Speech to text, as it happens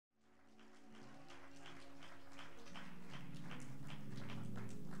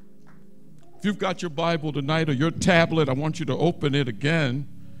If you've got your Bible tonight or your tablet, I want you to open it again.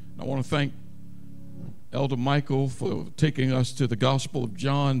 I want to thank Elder Michael for taking us to the Gospel of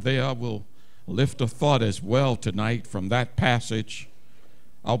John. There I will lift a thought as well tonight from that passage.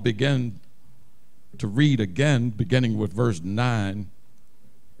 I'll begin to read again, beginning with verse 9.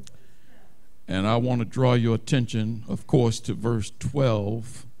 And I want to draw your attention, of course, to verse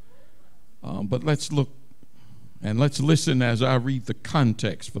 12. But let's look and let's listen as I read the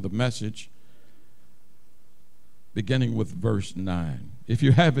context for the message, beginning with verse 9. If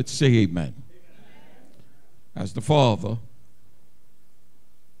you have it, say amen. As the Father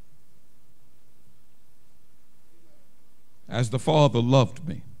loved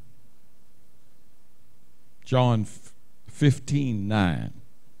me. John 15:9.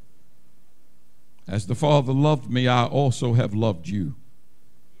 As the Father loved me, I also have loved you.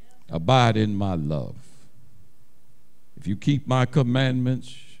 Abide in my love. If you keep my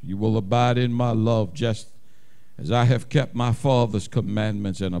commandments, you will abide in my love, just as I have kept my Father's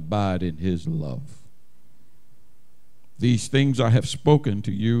commandments and abide in his love. These things I have spoken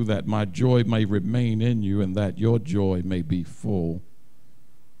to you, that my joy may remain in you and that your joy may be full.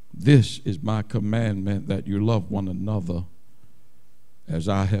 This is my commandment, that you love one another as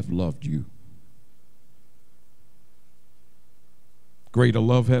I have loved you. Greater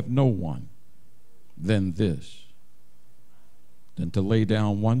love hath no one than this, than to lay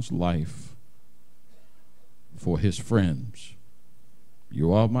down one's life for his friends.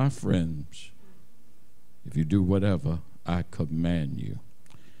 You are my friends if you do whatever I command you.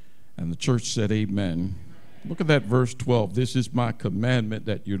 And the church said amen. Look at that verse 12. This is my commandment,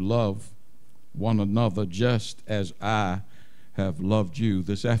 that you love one another just as I have loved you.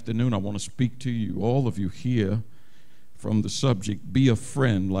 This afternoon I want to speak to you, all of you here, from the subject, be a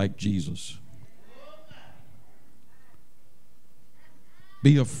friend like Jesus.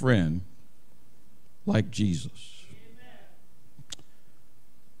 Be a friend like Jesus.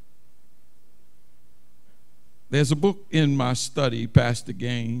 There's a book in my study, Pastor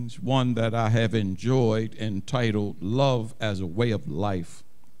Gaines, one that I have enjoyed, entitled Love as a Way of Life.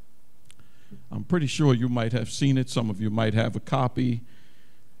 I'm pretty sure you might have seen it. Some of you might have a copy.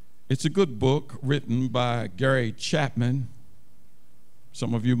 It's a good book written by Gary Chapman.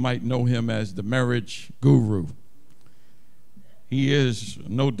 Some of you might know him as the marriage guru. He is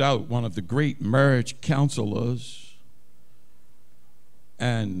no doubt one of the great marriage counselors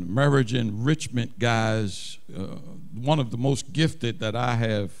and marriage enrichment guys, one of the most gifted that I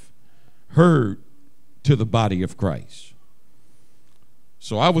have heard to the body of Christ.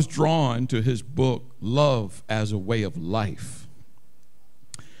 So I was drawn to his book, Love as a Way of Life.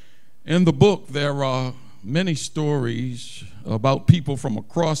 In the book, there are many stories about people from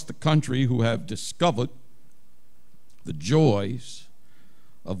across the country who have discovered the joys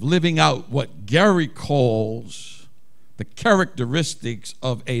of living out what Gary calls the characteristics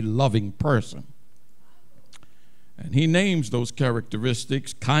of a loving person. And he names those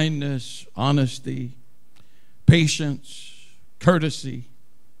characteristics: kindness, honesty, patience, courtesy,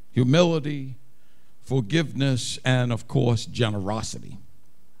 humility, forgiveness, and of course, generosity.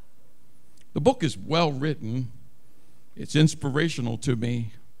 The book is well written. It's inspirational to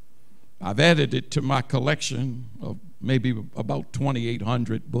me. I've added it to my collection of maybe about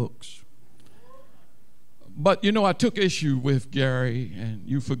 2,800 books. But, you know, I took issue with Gary, and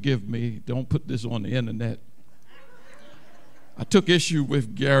you forgive me, don't put this on the internet. I took issue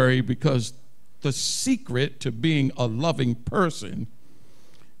with Gary because the secret to being a loving person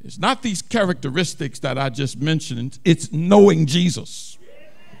is not these characteristics that I just mentioned, it's knowing Jesus.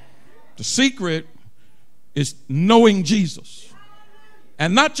 The secret is knowing Jesus.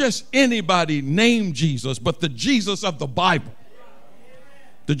 And not just anybody named Jesus, but the Jesus of the Bible.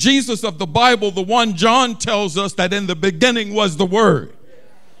 The Jesus of the Bible, the one John tells us that in the beginning was the Word.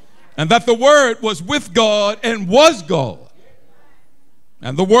 And that the Word was with God and was God.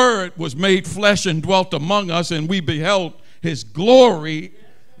 And the Word was made flesh and dwelt among us, and we beheld his glory,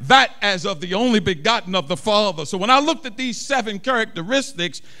 that as of the only begotten of the Father. So when I looked at these 7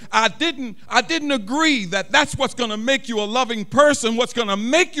 characteristics, I didn't agree that that's what's going to make you a loving person. What's going to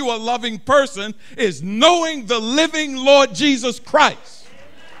make you a loving person is knowing the living Lord Jesus Christ.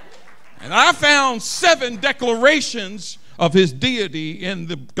 And I found 7 declarations of his deity in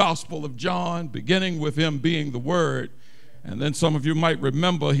the Gospel of John, beginning with him being the Word. And then some of you might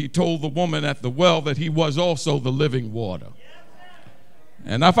remember he told the woman at the well that he was also the living water.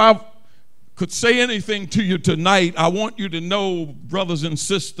 And if I could say anything to you tonight, I want you to know, brothers and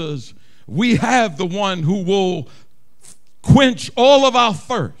sisters, we have the one who will quench all of our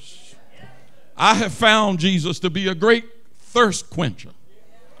thirst. I have found Jesus to be a great thirst quencher.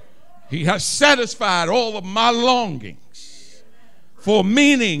 He has satisfied all of my longings for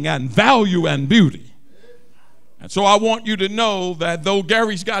meaning and value and beauty. And so I want you to know that though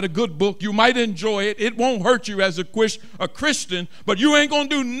Gary's got a good book, you might enjoy it. It won't hurt you as a Christian, but you ain't going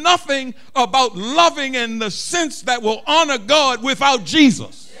to do nothing about loving in the sense that will honor God without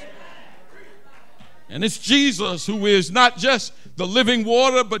Jesus. And it's Jesus who is not just the living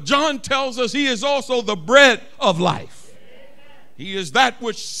water, but John tells us he is also the bread of life. He is that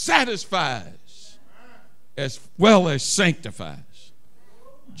which satisfies as well as sanctifies.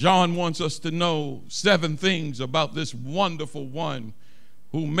 John wants us to know 7 things about this wonderful one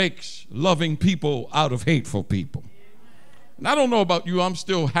who makes loving people out of hateful people. And I don't know about you, I'm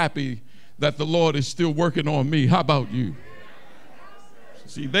still happy that the Lord is still working on me. How about you?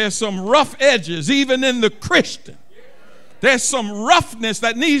 See, there's some rough edges even in the Christian. There's some roughness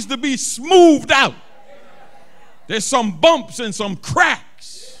that needs to be smoothed out. There's some bumps and some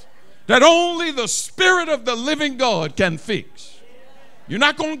cracks that only the Spirit of the living God can fix. You're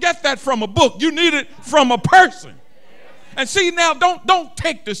not going to get that from a book. You need it from a person. And see, now, don't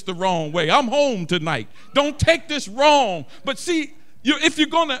take this the wrong way. I'm home tonight. Don't take this wrong. But see, if you're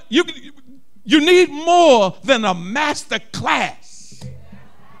going to, you need more than a master class.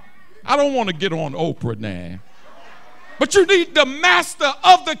 I don't want to get on Oprah now. But you need the master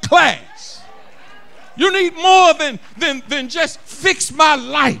of the class. You need more than just fix my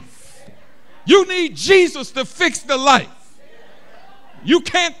life. You need Jesus to fix the life. You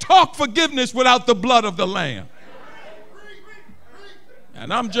can't talk forgiveness without the blood of the Lamb.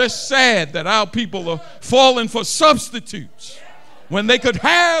 And I'm just sad that our people are falling for substitutes when they could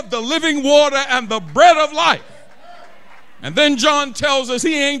have the living water and the bread of life. And then John tells us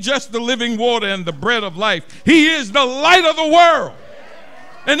he ain't just the living water and the bread of life. He is the light of the world.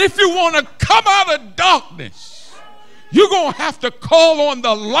 And if you want to come out of darkness, you're going to have to call on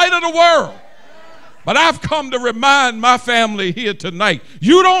the light of the world. But I've come to remind my family here tonight,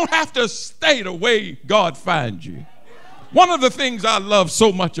 you don't have to stay the way God finds you. One of the things I love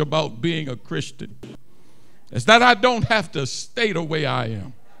so much about being a Christian is that I don't have to stay the way I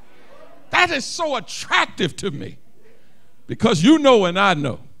am. That is so attractive to me because you know and I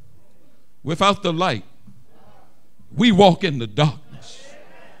know, without the light, we walk in the darkness.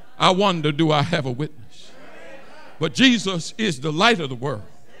 I wonder, do I have a witness? But Jesus is the light of the world.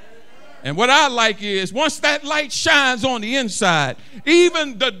 And what I like is once that light shines on the inside,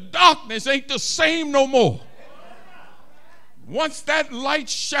 even the darkness ain't the same no more. Once that light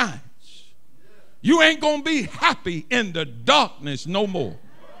shines, you ain't going to be happy in the darkness no more.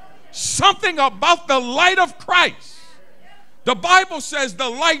 Something about the light of Christ. The Bible says the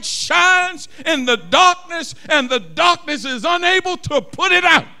light shines in the darkness and the darkness is unable to put it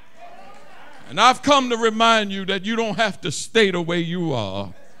out. And I've come to remind you that you don't have to stay the way you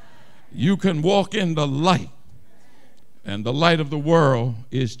are. You can walk in the light, and the light of the world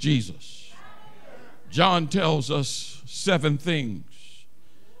is Jesus. John tells us 7 things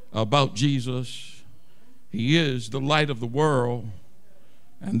about Jesus. He is the light of the world.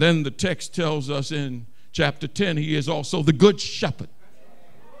 And then the text tells us in chapter 10, he is also the good shepherd.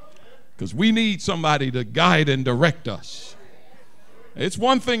 Because we need somebody to guide and direct us. It's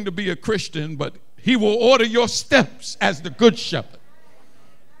one thing to be a Christian, but he will order your steps as the good shepherd.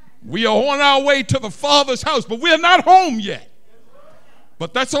 We are on our way to the Father's house, but we're not home yet.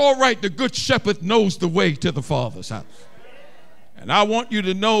 But that's all right. The good shepherd knows the way to the Father's house. And I want you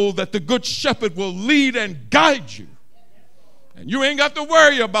to know that the good shepherd will lead and guide you. And you ain't got to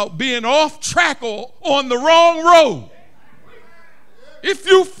worry about being off track or on the wrong road. If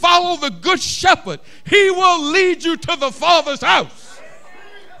you follow the good shepherd, he will lead you to the Father's house.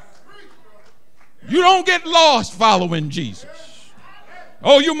 You don't get lost following Jesus.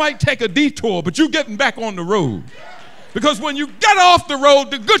 Oh, you might take a detour, but you're getting back on the road. Because when you get off the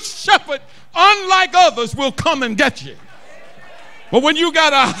road, the good shepherd, unlike others, will come and get you. But when you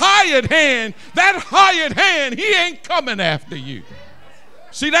got a hired hand, that hired hand, he ain't coming after you.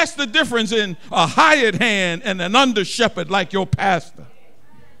 See, that's the difference in a hired hand and an under shepherd like your pastor.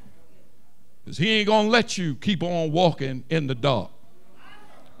 Because he ain't going to let you keep on walking in the dark.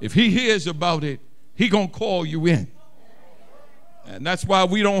 If he hears about it, he going to call you in. And that's why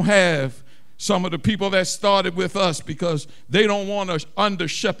we don't have some of the people that started with us, because they don't want an under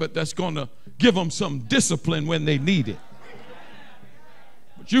shepherd that's going to give them some discipline when they need it.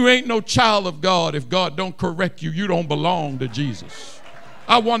 But you ain't no child of God if God don't correct you. You don't belong to Jesus.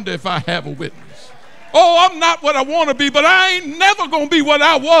 I wonder if I have a witness. Oh, I'm not what I want to be, but I ain't never going to be what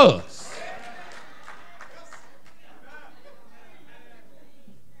I was.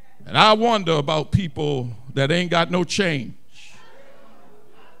 And I wonder about people that ain't got no change.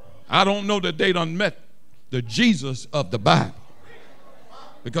 I don't know that they done met the Jesus of the Bible,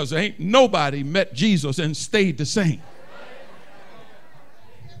 because ain't nobody met Jesus and stayed the same.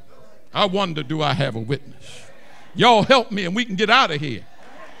 I wonder, do I have a witness? Y'all help me and we can get out of here.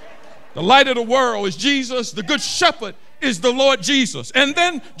 The light of the world is Jesus. The good shepherd is the Lord Jesus. And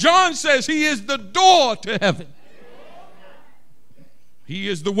then John says he is the door to heaven. He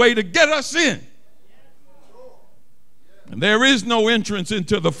is the way to get us in. And there is no entrance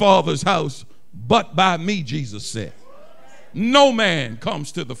into the Father's house but by me, Jesus said. No man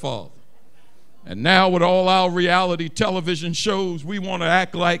comes to the Father. And now with all our reality television shows, we want to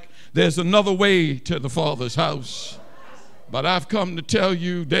act like there's another way to the Father's house. But I've come to tell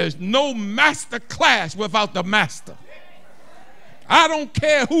you, there's no master class without the master. I don't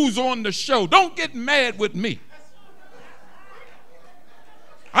care who's on the show. Don't get mad with me.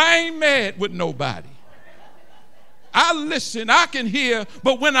 I ain't mad with nobody. I listen, I can hear,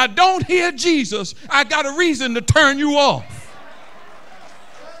 but when I don't hear Jesus, I got a reason to turn you off.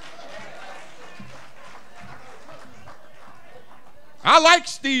 I like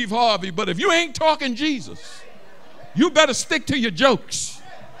Steve Harvey, but if you ain't talking Jesus, you better stick to your jokes.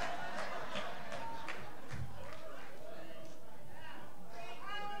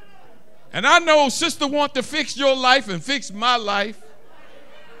 And I know sister want to fix your life and fix my life.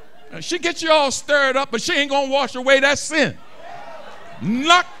 And she gets you all stirred up, but she ain't going to wash away that sin.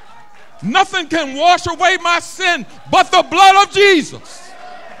 Nothing can wash away my sin but the blood of Jesus.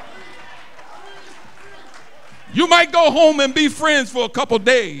 You might go home and be friends for a couple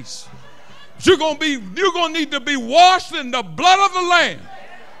days. You're going to need to be washed in the blood of the Lamb.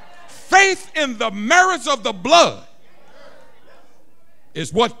 Faith in the merits of the blood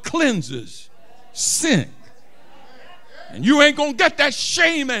is what cleanses sin. And you ain't going to get that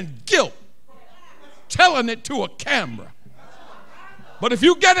shame and guilt telling it to a camera. But if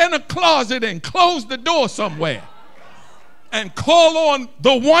you get in a closet and close the door somewhere and call on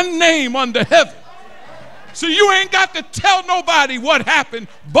the one name under heaven, so you ain't got to tell nobody what happened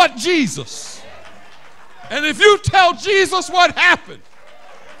but Jesus. And if you tell Jesus what happened,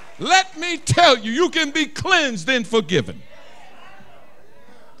 let me tell you, you can be cleansed and forgiven.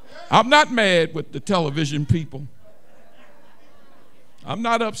 I'm not mad with the television people. I'm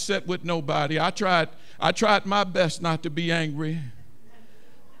not upset with nobody. I tried my best not to be angry.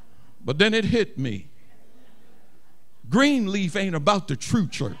 But then it hit me. Greenleaf ain't about the true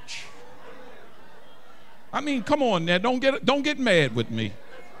church. I mean, come on now, don't get mad with me.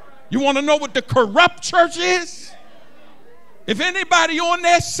 You want to know what the corrupt church is? If anybody on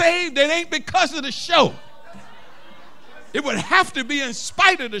there saved, it ain't because of the show. It would have to be in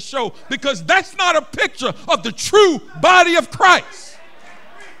spite of the show, because that's not a picture of the true body of Christ.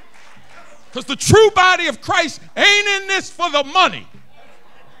 Because the true body of Christ ain't in this for the money.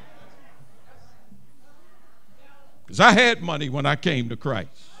 Because I had money when I came to Christ.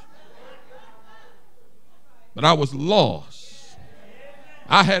 But I was lost.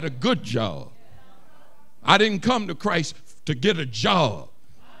 I had a good job. I didn't come to Christ to get a job,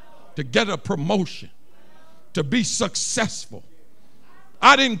 to get a promotion, to be successful.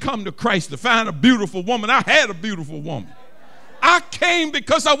 I didn't come to Christ to find a beautiful woman. I had a beautiful woman. I came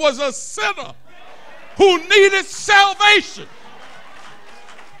because I was a sinner who needed salvation.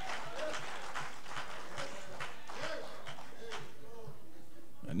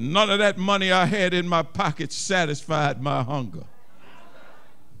 And none of that money I had in my pocket satisfied my hunger.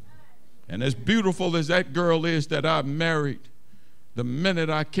 And as beautiful as that girl is that I married, the minute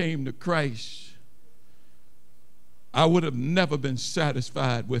I came to Christ, I would have never been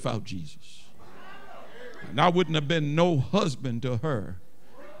satisfied without Jesus. And I wouldn't have been no husband to her.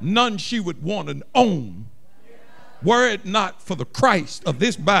 None she would want to own, were it not for the Christ of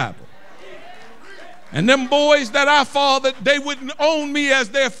this Bible. And them boys that I fathered, they wouldn't own me as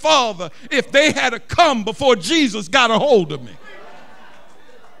their father if they had to come before Jesus got a hold of me.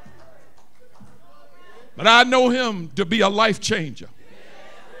 But I know him to be a life changer.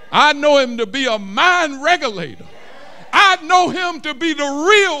 I know him to be a mind regulator. I know him to be the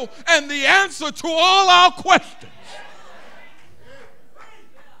real and the answer to all our questions.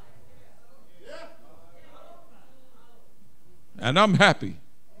 And I'm happy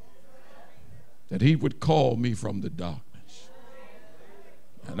that he would call me from the darkness.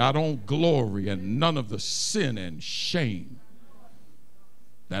 And I don't glory in none of the sin and shame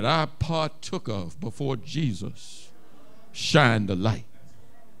that I partook of before Jesus shined the light.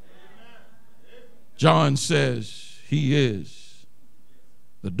 John says he is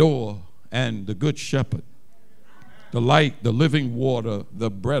the door and the good shepherd, the light, the living water, the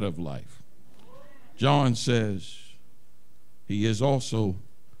bread of life. John says he is also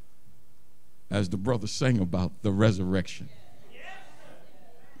as the brother sang about the resurrection.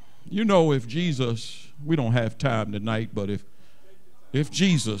 You know, if Jesus, we don't have time tonight, but if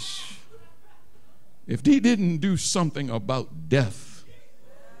Jesus, if he didn't do something about death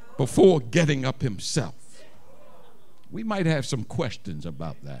before getting up himself, we might have some questions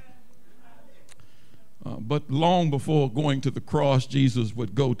about that. But long before going to the cross, Jesus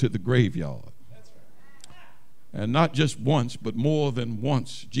would go to the graveyard. And not just once, but more than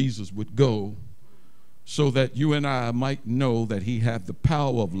once, Jesus would go so that you and I might know that he had the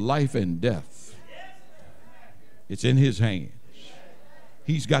power of life and death. It's in his hands.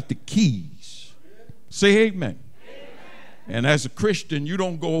 He's got the keys. Say amen. And as a Christian, you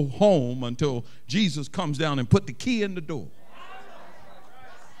don't go home until Jesus comes down and put the key in the door.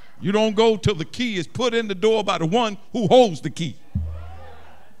 You don't go till the key is put in the door by the one who holds the key,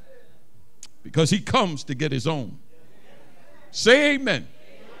 because he comes to get his own. Say amen.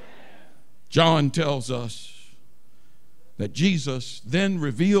 John tells us that Jesus then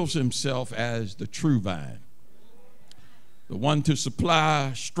reveals himself as the true vine, the one to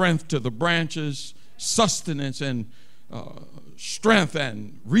supply strength to the branches, sustenance and strength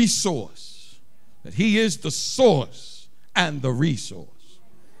and resource, that he is the source and the resource,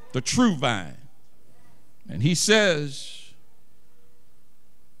 the true vine. And he says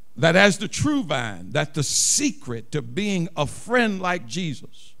that as the true vine, that the secret to being a friend like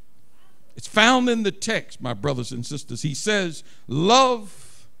Jesus, it's found in the text, my brothers and sisters. He says,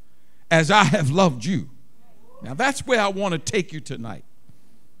 love as I have loved you. Now that's where I want to take you tonight.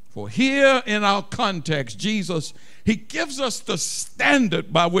 For here in our context, Jesus, he gives us the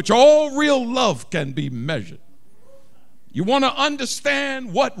standard by which all real love can be measured. You want to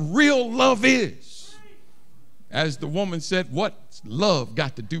understand what real love is? As the woman said, what's love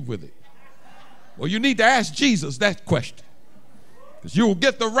got to do with it? Well, you need to ask Jesus that question, because you'll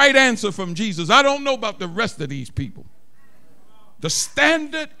get the right answer from Jesus. I don't know about the rest of these people. The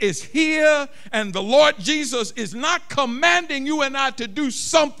standard is here, and the Lord Jesus is not commanding you and I to do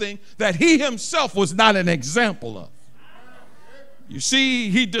something that he himself was not an example of. You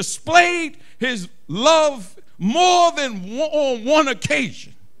see, he displayed his love more than on one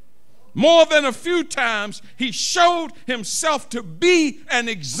occasion. More than a few times, he showed himself to be an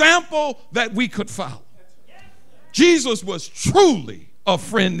example that we could follow. Jesus was truly a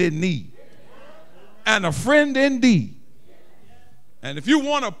friend in need, and a friend indeed. And if you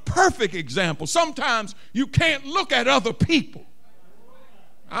want a perfect example, sometimes you can't look at other people.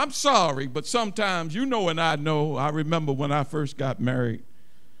 I'm sorry, but sometimes you know and I know. I remember when I first got married,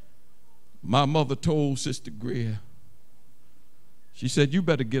 my mother told Sister Greer, she said, you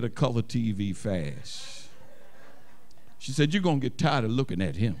better get a color TV fast. She said, you're going to get tired of looking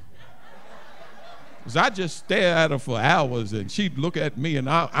at him. Because I just stared at her for hours, and she'd look at me, and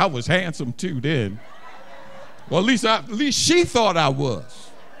I was handsome too then. Well, at least she thought I was.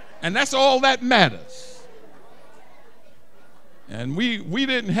 And that's all that matters. And we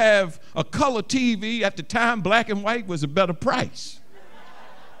didn't have a color TV. At the time, black and white was a better price.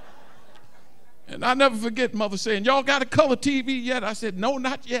 And I never forget Mother saying, y'all got a color TV yet? I said, no,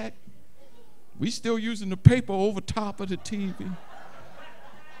 not yet. We still using the paper over top of the TV.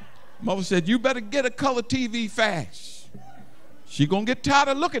 Mother said, you better get a color TV fast. She gonna get tired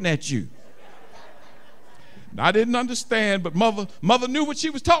of looking at you. And I didn't understand, but mother knew what she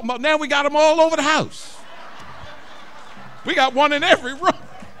was talking about. Now we got them all over the house. We got one in every room.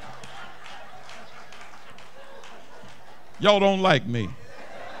 Y'all don't like me.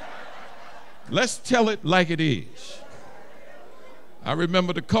 Let's tell it like it is. I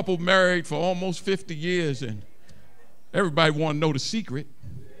remember the couple married for almost 50 years, and everybody wanted to know the secret.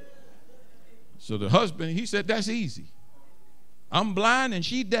 So the husband, he said, that's easy. I'm blind and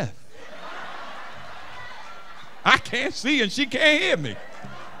she deaf. I can't see and she can't hear me.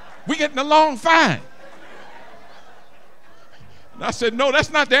 We getting along fine. And I said, no,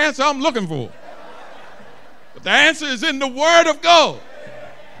 that's not the answer I'm looking for. But the answer is in the Word of God.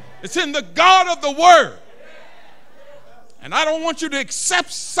 It's in the God of the Word. And I don't want you to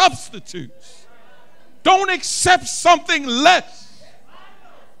accept substitutes. Don't accept something less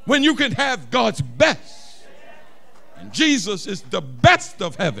when you can have God's best. And Jesus is the best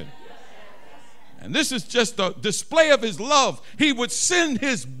of heaven. And this is just a display of his love. He would send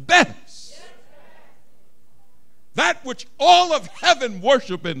his best. That which all of heaven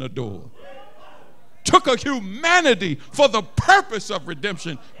worship and adore. Took a humanity for the purpose of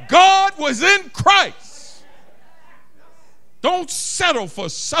redemption. God was in Christ. Don't settle for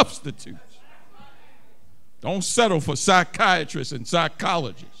substitutes. Don't settle for psychiatrists and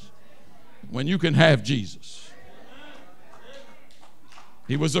psychologists when you can have Jesus.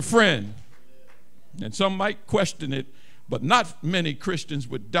 He was a friend And some might question it, but not many Christians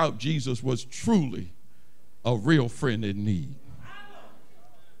would doubt Jesus was truly a real friend in need.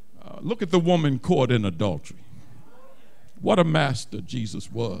 Look at the woman caught in adultery. What a master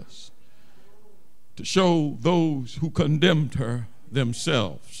Jesus was to show those who condemned her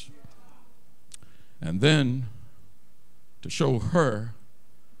themselves, and then to show her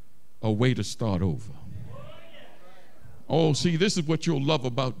a way to start over. Oh, see, this is what you'll love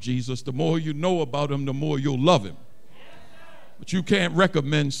about Jesus. The more you know about him, the more you'll love him. But you can't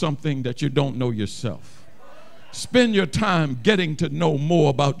recommend something that you don't know yourself. Spend your time getting to know more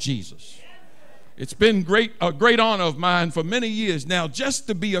about Jesus. It's been a great honor of mine for many years now just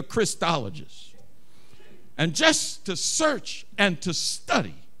to be a Christologist and just to search and to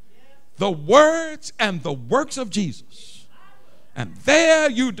study the words and the works of Jesus. And there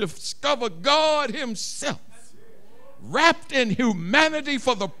you discover God himself wrapped in humanity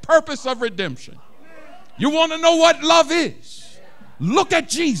for the purpose of redemption. You want to know what love is? Look at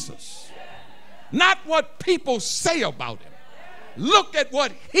Jesus. Not what people say about him. Look at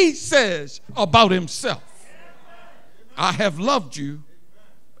what he says about himself. I have loved you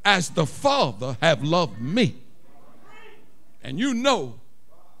as the Father have loved me. And you know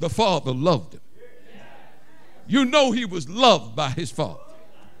the Father loved him. You know he was loved by his Father.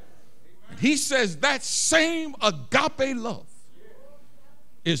 And he says that same agape love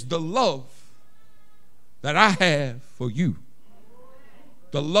is the love that I have for you.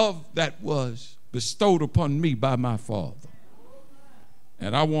 The love that was bestowed upon me by my Father.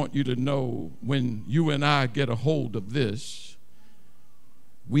 And I want you to know, when you and I get a hold of this,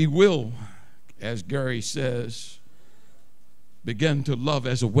 we will, as Gary says, begin to love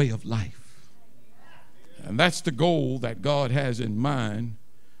as a way of life. And that's the goal that God has in mind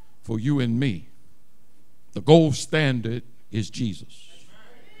for you and me. The gold standard is Jesus.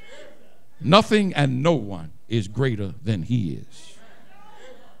 Nothing and no one is greater than he is.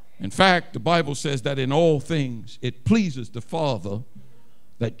 In fact, the Bible says that in all things it pleases the Father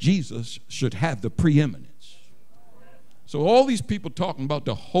that Jesus should have the preeminence. So all these people talking about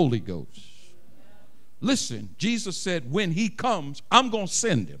the Holy Ghost. Listen, Jesus said when he comes, I'm going to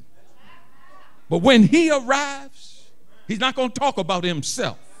send him. But when he arrives, he's not going to talk about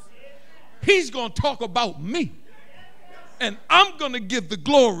himself. He's going to talk about me. And I'm going to give the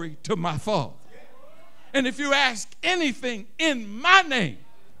glory to my Father. And if you ask anything in my name,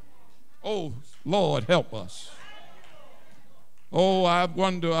 oh, Lord, help us. Oh, I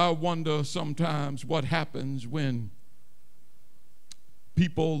wonder sometimes what happens when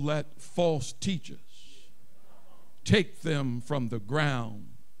people let false teachers take them from the ground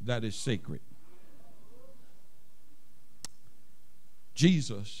that is sacred.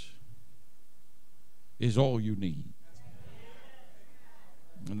 Jesus is all you need.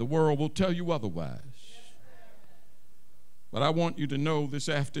 And the world will tell you otherwise. But I want you to know this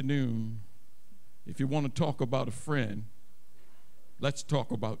afternoon, if you want to talk about a friend, let's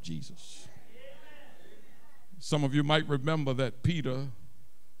talk about Jesus. Some of you might remember that Peter,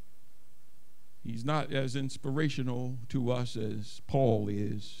 he's not as inspirational to us as Paul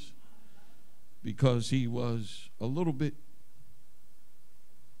is, because he was a little bit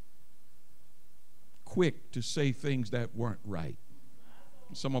quick to say things that weren't right.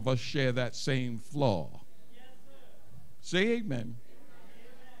 Some of us share that same flaw. Say amen.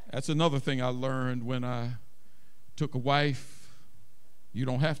 That's another thing I learned when I took a wife. You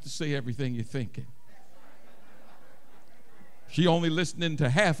don't have to say everything you're thinking. She only listening to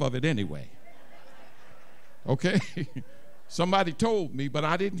half of it anyway. Okay? Somebody told me, but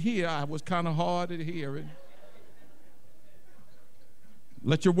I didn't hear. I was kind of hard at hearing.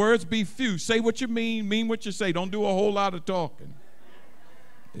 Let your words be few. Say what you mean what you say. Don't do a whole lot of talking.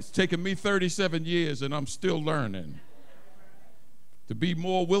 It's taken me 37 years and I'm still learning to be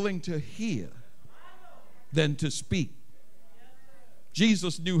more willing to hear than to speak.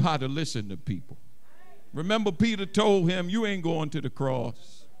 Jesus knew how to listen to people. Remember, Peter told him, you ain't going to the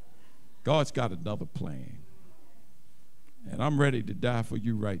cross. God's got another plan. And I'm ready to die for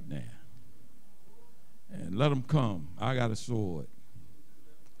you right now. And let him come. I got a sword.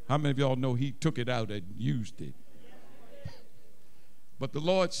 How many of y'all know he took it out and used it? But the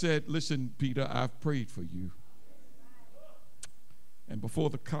Lord said, listen, Peter, I've prayed for you. And before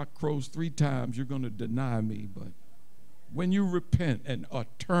the cock crows 3 times, you're going to deny me. But when you repent and are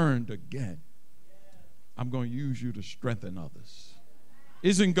turned again, I'm going to use you to strengthen others.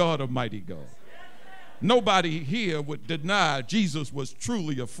 Isn't God a mighty God? Nobody here would deny Jesus was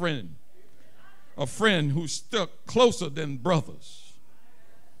truly a friend who stuck closer than brothers.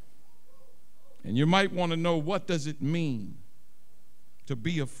 And you might want to know, what does it mean to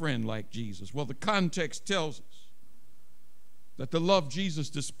be a friend like Jesus? Well, the context tells us that the love Jesus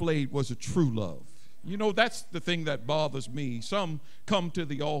displayed was a true love. You know, that's the thing that bothers me. Some come to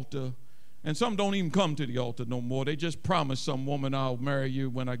the altar, and some don't even come to the altar no more. They just promise some woman, I'll marry you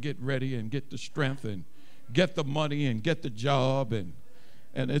when I get ready and get the strength and get the money and get the job. And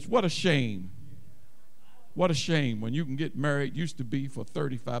it's what a shame. What a shame when you can get married. Used to be for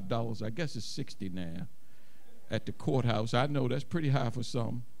 $35. I guess it's $60 now at the courthouse. I know that's pretty high for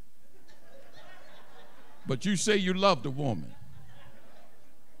some. But you say you love the woman.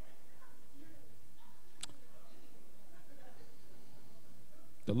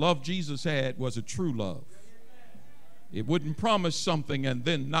 The love Jesus had was a true love. It wouldn't promise something and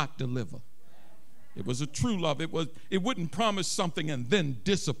then not deliver. It was a true love. It wouldn't promise something and then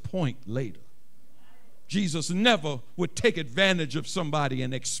disappoint later. Jesus never would take advantage of somebody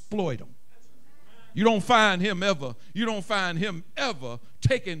and exploit them. You don't find him ever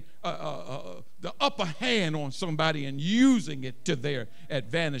taking the upper hand on somebody and using it to their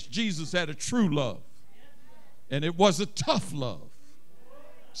advantage. Jesus had a true love, and it was a tough love.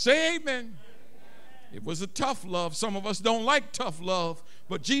 Say amen. It was a tough love. Some of us don't like tough love,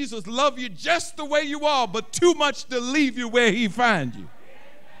 but Jesus loved you just the way you are, but too much to leave you where he finds you.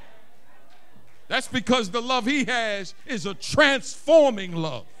 That's because the love he has is a transforming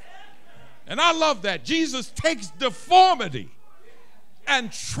love. And I love that. Jesus takes deformity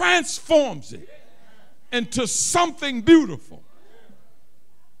and transforms it into something beautiful.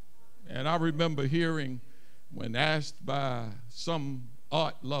 And I remember hearing when asked by some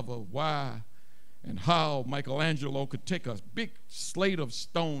art lover why and how Michelangelo could take a big slate of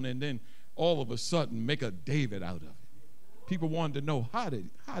stone and then all of a sudden make a David out of it. People wanted to know, how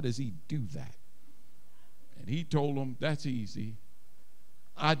does he do that? And he told them, that's easy.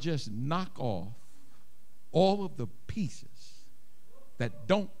 I just knock off all of the pieces that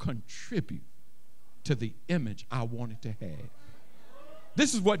don't contribute to the image I wanted to have.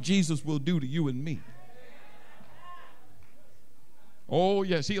 This is what Jesus will do to you and me. Oh,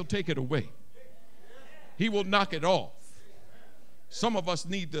 yes, he'll take it away. He will knock it off. Some of us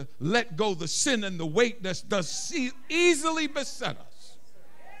need to let go the sin and the weight that does easily beset us.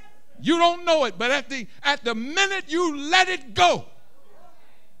 You don't know it, but at the minute you let it go,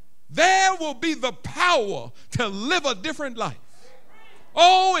 there will be the power to live a different life.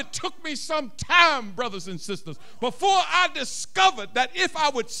 Oh, it took me some time, brothers and sisters, before I discovered that if I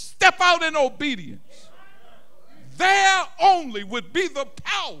would step out in obedience, there only would be the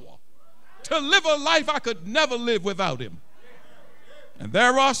power to live a life I could never live without him. And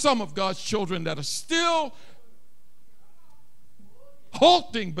there are some of God's children that are still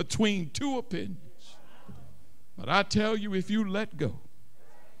halting between two opinions. But I tell you, if you let go,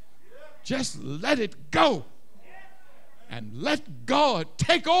 just let it go and let God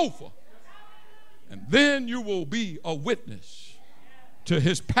take over, and then you will be a witness to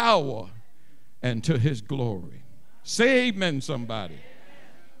his power and to his glory. Say amen, somebody.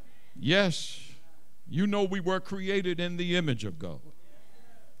 Yes, you know we were created in the image of God.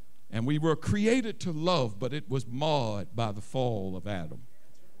 And we were created to love, but it was marred by the fall of Adam.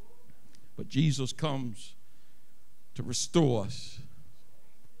 But Jesus comes to restore us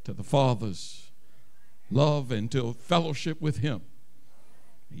to the Father's love and to fellowship with him.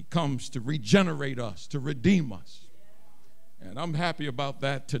 He comes to regenerate us, to redeem us. And I'm happy about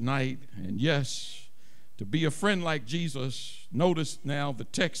that tonight. And yes, to be a friend like Jesus, notice now the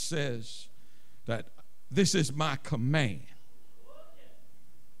text says that this is my command.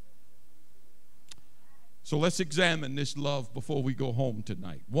 So let's examine this love before we go home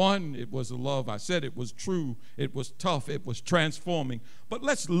tonight. One, it was a love, I said it was true, it was tough, it was transforming. But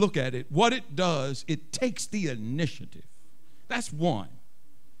let's look at it. What it does, it takes the initiative. That's one.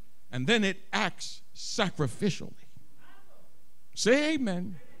 And then it acts sacrificially. Say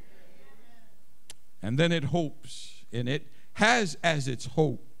amen. And then it hopes, and it has as its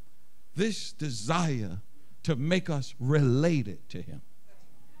hope this desire to make us related to him.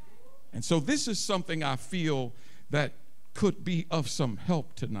 And so this is something I feel that could be of some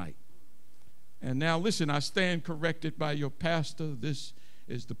help tonight. And now listen, I stand corrected by your pastor. This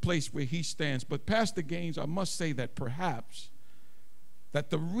is the place where he stands. But Pastor Gaines, I must say that perhaps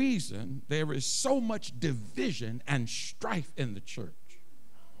that the reason there is so much division and strife in the church,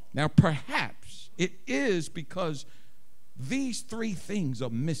 now perhaps it is because these three things are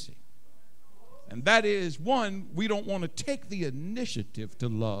missing. And that is, one, we don't want to take the initiative to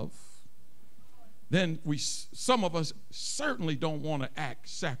love. Then some of us certainly don't want to act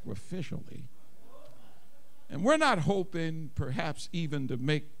sacrificially. And we're not hoping perhaps even to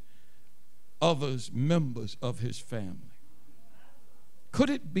make others members of his family. Could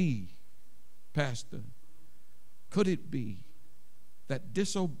it be, Pastor, could it be that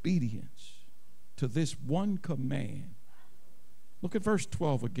disobedience to this one command? Look at verse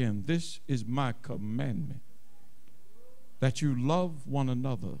 12 again. This is my commandment, that you love one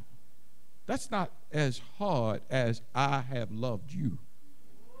another. That's not as hard as I have loved you.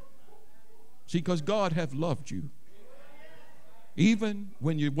 See, because God have loved you. Even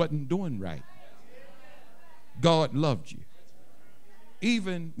when you wasn't doing right, God loved you.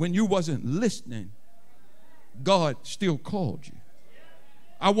 Even when you wasn't listening, God still called you.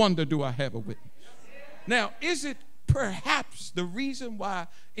 I wonder, do I have a witness? Now, is it perhaps the reason why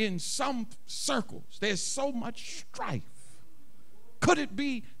in some circles there's so much strife? Could it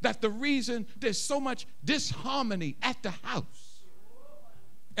be that the reason there's so much disharmony at the house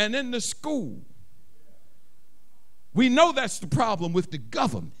and in the school? We know that's the problem with the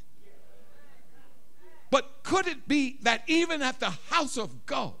government. But could it be that even at the house of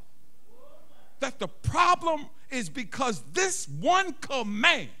God, that the problem is because this one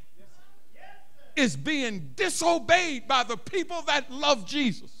command is being disobeyed by the people that love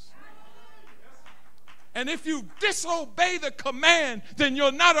Jesus? And if you disobey the command, then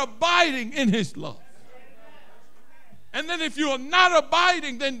you're not abiding in his love. And then if you're not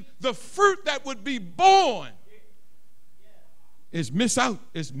abiding, then the fruit that would be born is missed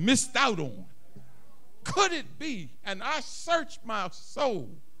out on. Could it be? And I searched my soul,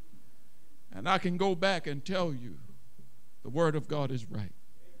 and I can go back and tell you the word of God is right.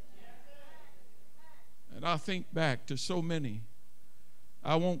 And I think back to so many,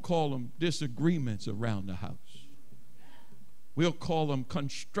 I won't call them disagreements around the house. We'll call them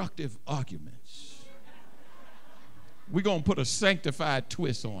constructive arguments. We're going to put a sanctified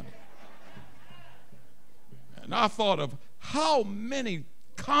twist on it. And I thought of how many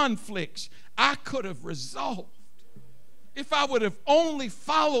conflicts I could have resolved if I would have only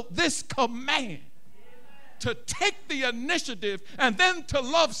followed this command to take the initiative and then to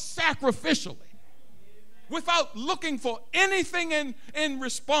love sacrificially without looking for anything in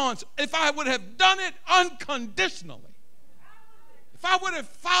response. If I would have done it unconditionally, if I would have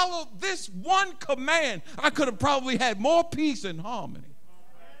followed this one command, I could have probably had more peace and harmony.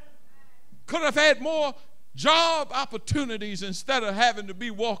 Could have had more job opportunities instead of having to be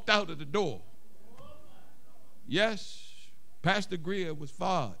walked out of the door. Yes, Pastor Greer was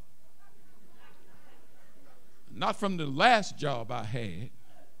fired. Not from the last job I had.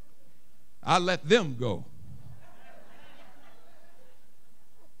 I let them go.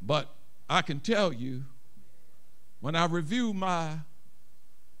 But I can tell you, when I review my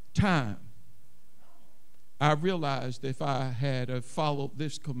time, I realized if I had followed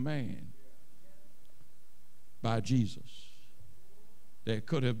this command by Jesus, there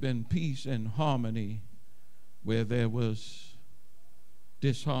could have been peace and harmony where there was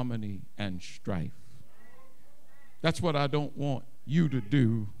disharmony and strife. That's what I don't want you to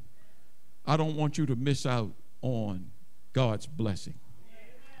do. I don't want you to miss out on God's blessing.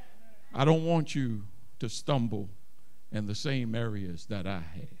 I don't want you to stumble in the same areas that I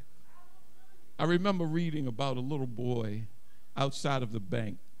have. I remember reading about a little boy outside of the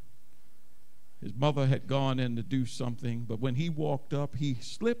bank. His mother had gone in to do something, but when he walked up, he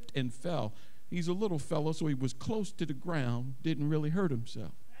slipped and fell. He's a little fellow, so he was close to the ground, didn't really hurt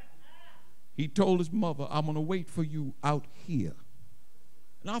himself. He told his mother, "I'm going to wait for you out here."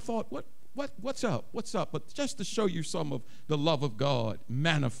 And I thought, what's up? What's up? But just to show you some of the love of God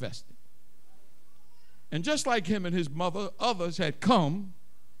manifested. And just like him and his mother, others had come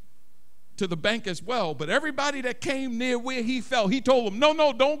to the bank as well. But everybody that came near where he fell, he told them,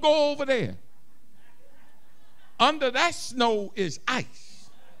 no, don't go over there. Under that snow is ice.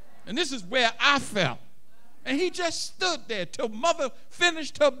 And this is where I fell. And he just stood there till mother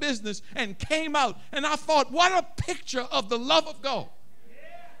finished her business and came out. And I thought, what a picture of the love of God.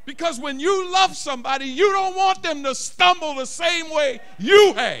 Because when you love somebody, you don't want them to stumble the same way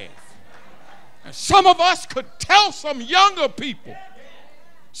you have. And some of us could tell some younger people.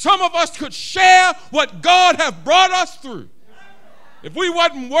 Some of us could share what God has brought us through. If we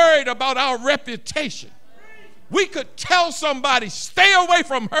wasn't worried about our reputation, we could tell somebody, stay away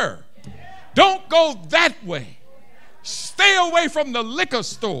from her. Don't go that way. Stay away from the liquor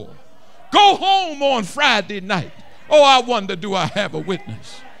store. Go home on Friday night. Oh, I wonder, do I have a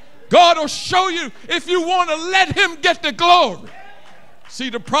witness? God will show you if you want to let him get the glory. See,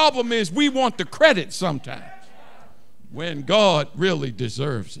 the problem is we want the credit sometimes when God really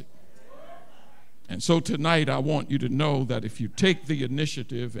deserves it. And so tonight I want you to know that if you take the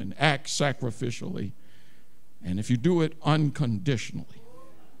initiative and act sacrificially, and if you do it unconditionally,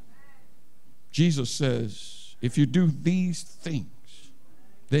 Jesus says, if you do these things,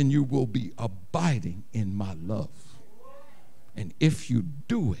 then you will be abiding in my love. And if you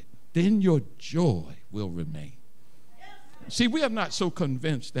do it, then your joy will remain. See, we are not so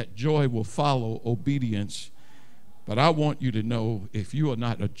convinced that joy will follow obedience, but I want you to know, if you are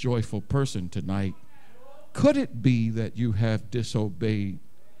not a joyful person tonight, could it be that you have disobeyed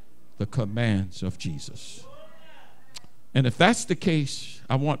the commands of Jesus? And if that's the case,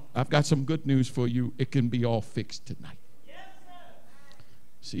 I've got some good news for you. It can be all fixed tonight.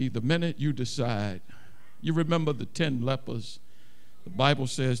 See, the minute you decide, you remember the 10 lepers, the Bible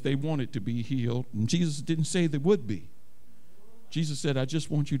says they wanted to be healed, and Jesus didn't say they would be. Jesus said, I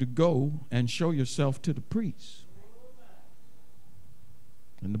just want you to go and show yourself to the priest.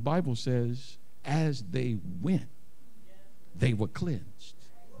 And the Bible says, as they went, they were cleansed.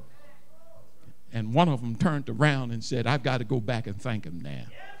 And one of them turned around and said, I've got to go back and thank him now.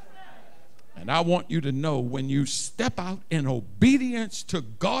 And I want you to know, when you step out in obedience to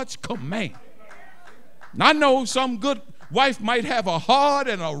God's command, and I know some good wife might have a hard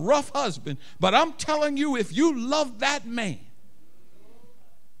and a rough husband, but I'm telling you, if you love that man,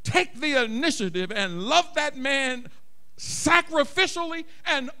 take the initiative and love that man sacrificially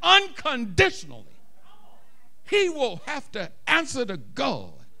and unconditionally, he will have to answer to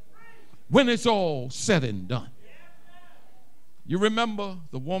God when it's all said and done. You remember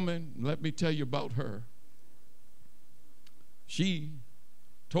the woman, let me tell you about her. She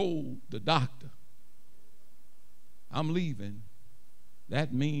told the doctor, I'm leaving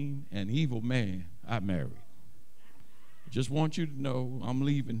that mean and evil man I married. I just want you to know I'm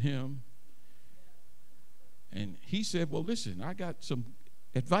leaving him. And he said, well, listen, I got some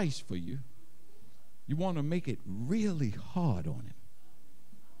advice for you. You want to make it really hard on him.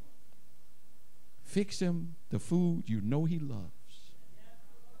 Fix him the food you know he loves.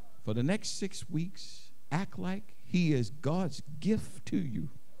 For the next 6 weeks, act like he is God's gift to you.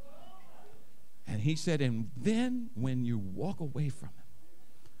 And he said, and then when you walk away from him,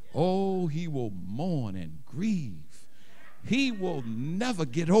 oh, he will mourn and grieve. He will never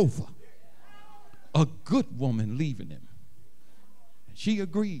get over a good woman leaving him. She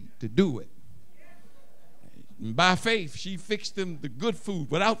agreed to do it. And by faith, she fixed him the good food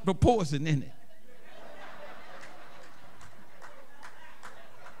without the poison in it.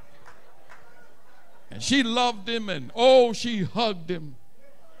 And she loved him, and oh, she hugged him.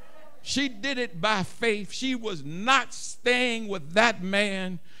 She did it by faith. She was not staying with that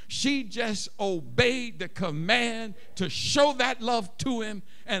man. She just obeyed the command to show that love to him.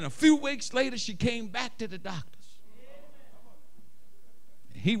 And a few weeks later, she came back to the doctors.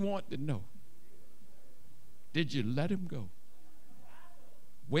 He wanted to know, did you let him go?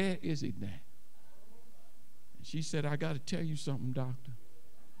 Where is he now? And she said, I got to tell you something, doctor.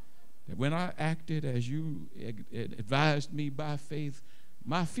 That when I acted as you advised me by faith,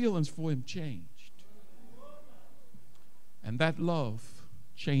 my feelings for him changed. And that love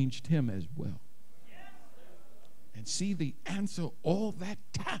changed him as well. And see, the answer all that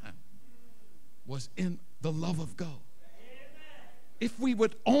time was in the love of God. If we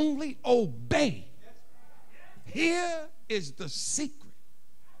would only obey, here is the secret.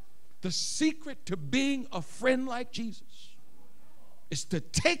 The secret to being a friend like Jesus is to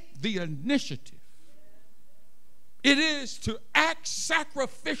take the initiative. It is to act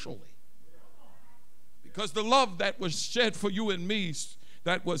sacrificially. Because the love that was shed for you and me,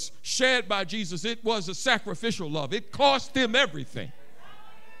 that was shared by Jesus, it was a sacrificial love. It cost him everything.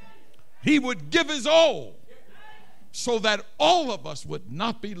 He would give his all so that all of us would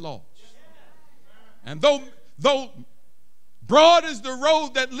not be lost. And though broad is the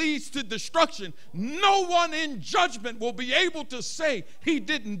road that leads to destruction, no one in judgment will be able to say he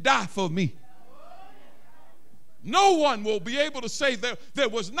didn't die for me. No one will be able to say there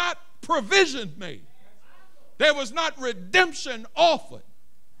was not provision made. There was not redemption offered.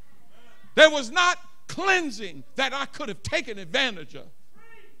 There was not cleansing that I could have taken advantage of.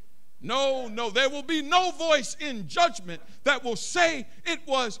 No, there will be no voice in judgment that will say it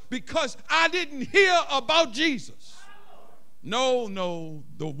was because I didn't hear about Jesus. No,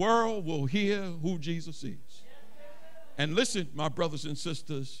 the world will hear who Jesus is. And listen, my brothers and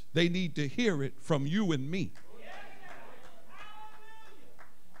sisters, they need to hear it from you and me.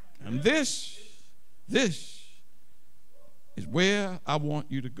 And this is where I want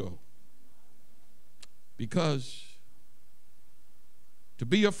you to go. Because to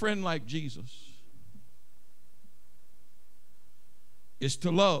be a friend like Jesus is to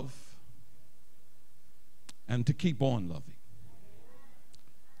love and to keep on loving.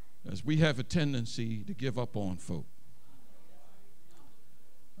 As we have a tendency to give up on folk.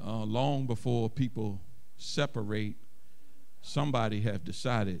 Long before people separate, somebody have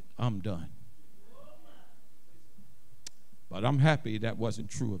decided, I'm done. But I'm happy that wasn't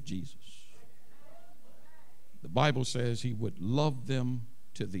true of Jesus. The Bible says he would love them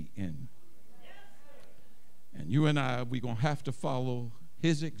to the end. And you and I, we're going to have to follow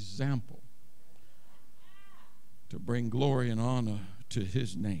his example to bring glory and honor to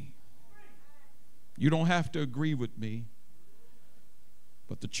his name. You don't have to agree with me,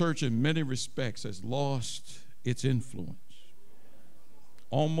 but the church in many respects has lost its influence.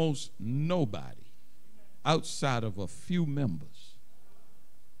 Almost nobody outside of a few members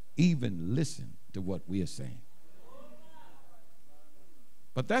even listen to what we are saying.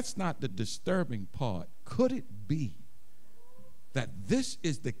 But that's not the disturbing part. Could it be that this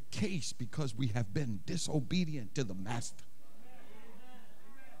is the case because we have been disobedient to the master?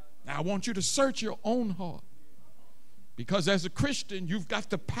 Now I want you to search your own heart, because as a Christian you've got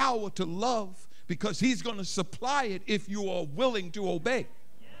the power to love, because he's going to supply it if you are willing to obey.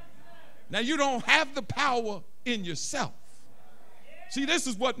 Now you don't have the power in yourself. See, this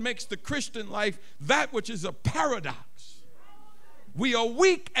is what makes the Christian life that which is a paradox. We are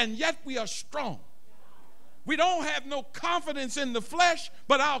weak and yet we are strong. We don't have no confidence in the flesh,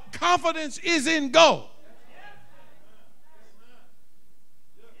 but our confidence is in God.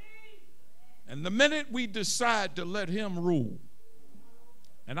 And the minute we decide to let him rule,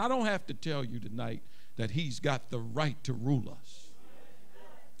 and I don't have to tell you tonight that he's got the right to rule us.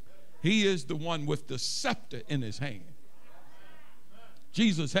 He is the one with the scepter in his hand.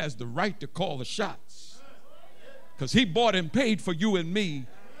 Jesus has the right to call the shots, because he bought and paid for you and me,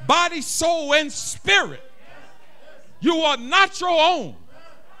 body, soul, and spirit. You are not your own.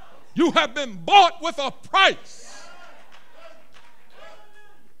 You have been bought with a price.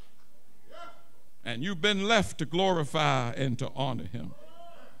 And you've been left to glorify and to honor him.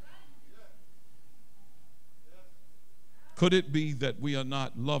 Could it be that we are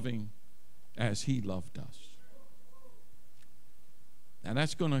not loving as he loved us? And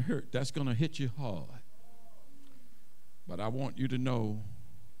that's going to hurt. That's going to hit you hard. But I want you to know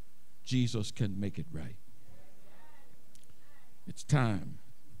Jesus can make it right. It's time.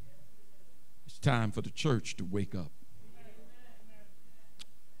 It's time for the church to wake up.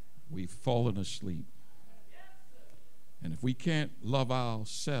 We've fallen asleep. And if we can't love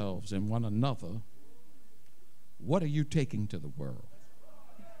ourselves and one another, what are you taking to the world?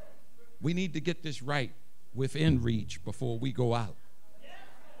 We need to get this right within reach before we go out.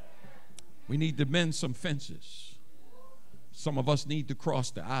 We need to mend some fences. Some of us need to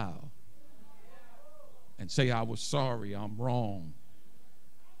cross the aisle and say, I was sorry, I'm wrong.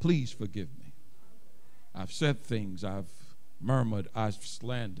 Please forgive me. I've said things, I've murmured, I've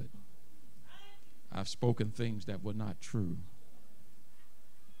slandered. I've spoken things that were not true.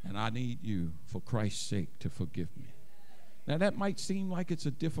 And I need you, for Christ's sake, to forgive me. Now that might seem like it's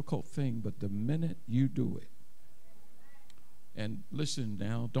a difficult thing, but the minute you do it, and listen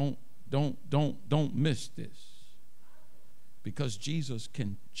now, don't miss this. Because Jesus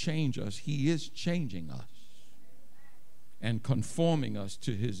can change us. He is changing us and conforming us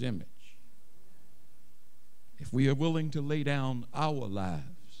to his image. If we are willing to lay down our lives,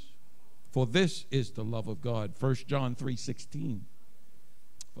 for this is the love of God. 1 John 3:16.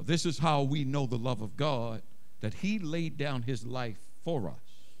 For this is how we know the love of God, that he laid down his life for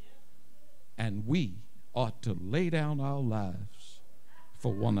us. And we ought to lay down our lives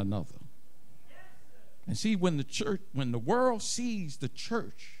for one another. And see, when the world sees the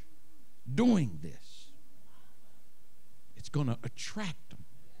church doing this, it's going to attract them.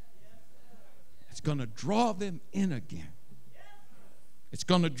 It's going to draw them in again. It's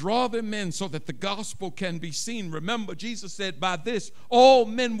going to draw them in so that the gospel can be seen. Remember, Jesus said, by this, all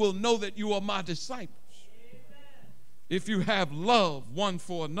men will know that you are my disciples, if you have love one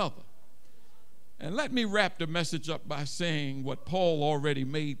for another. And let me wrap the message up by saying what Paul already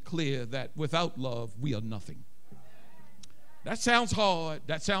made clear, that without love, we are nothing. That sounds hard.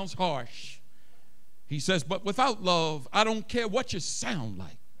 That sounds harsh. He says, but without love, I don't care what you sound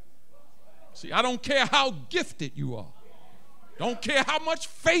like. See, I don't care how gifted you are. Don't care how much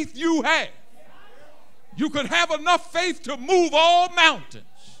faith you have. You could have enough faith to move all mountains.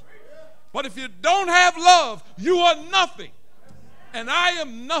 But if you don't have love, you are nothing. And I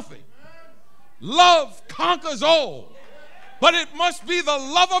am nothing. Love conquers all, but it must be the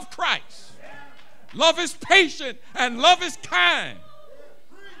love of Christ. Love is patient and love is kind.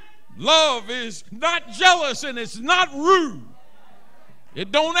 Love is not jealous and it's not rude.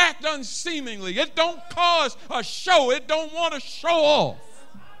 It don't act unseemingly. It don't cause a show. It don't want to show off.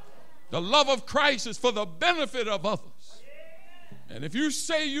 The love of Christ is for the benefit of others. And if you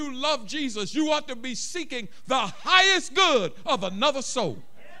say you love Jesus, you ought to be seeking the highest good of another soul.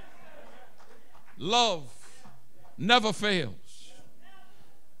 Love never fails.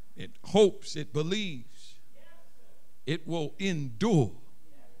 It hopes, it believes, it will endure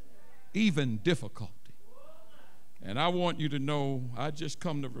even difficulty. And I want you to know, I just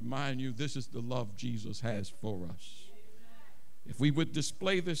come to remind you, this is the love Jesus has for us. If we would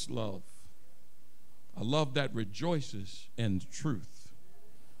display this love, a love that rejoices in the truth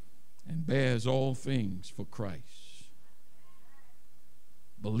and bears all things for Christ,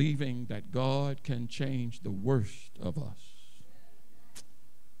 believing that God can change the worst of us.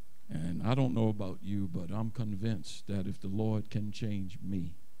 And I don't know about you, but I'm convinced that if the Lord can change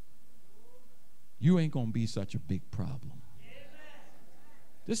me, you ain't going to be such a big problem.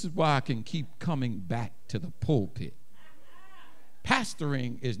 This is why I can keep coming back to the pulpit.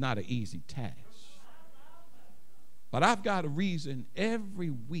 Pastoring is not an easy task. But I've got a reason every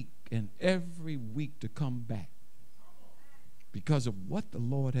week and every week to come back because of what the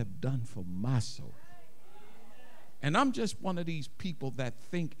Lord have done for my soul. And I'm just one of these people that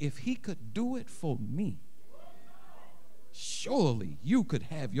think if he could do it for me, surely you could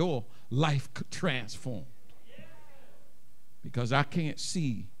have your life transformed. Because I can't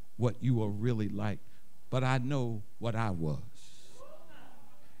see what you are really like, but I know what I was.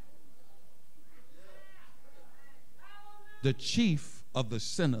 The chief of the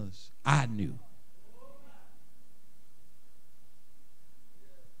sinners I knew.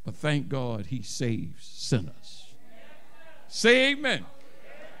 But thank God he saves sinners. Say amen.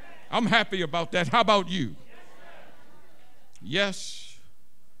 I'm happy about that. How about you? Yes.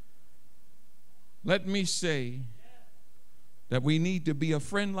 Let me say that we need to be a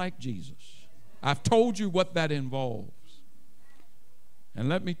friend like Jesus. I've told you what that involves. And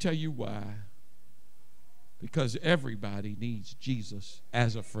let me tell you why. Because everybody needs Jesus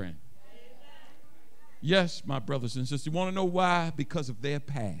as a friend. Yes, my brothers and sisters. You want to know why? Because of their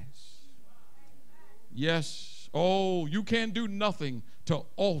past. Yes. Oh, you can't do nothing to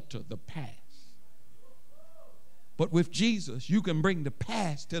alter the past. But with Jesus, you can bring the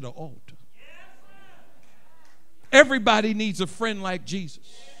past to the altar. Everybody needs a friend like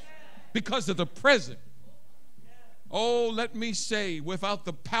Jesus because of the present. Oh, let me say, without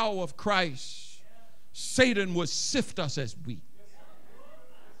the power of Christ, Satan would sift us as wheat.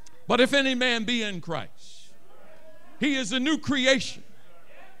 But if any man be in Christ, he is a new creation.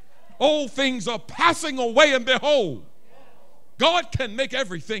 Old things are passing away, and behold, God can make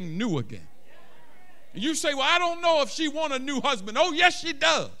everything new again. And you say, well, I don't know if she wants a new husband. Oh, yes, she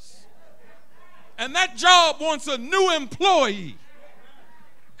does. And that job wants a new employee.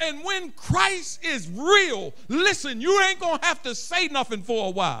 And when Christ is real, listen, you ain't going to have to say nothing for a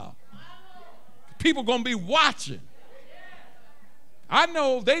while. People going to be watching. I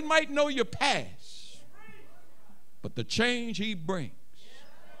know they might know your past, but the change he brings,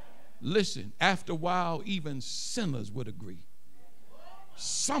 listen, after a while, even sinners would agree.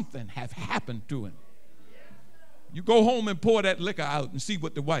 Something have happened to him. You go home and pour that liquor out and see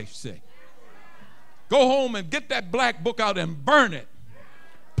what the wife say. Go home and get that black book out and burn it.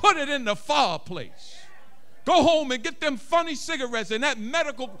 Put it in the fireplace. Go home and get them funny cigarettes and that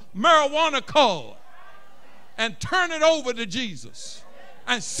medical marijuana card and turn it over to Jesus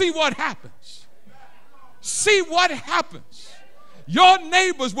and see what happens. See what happens. Your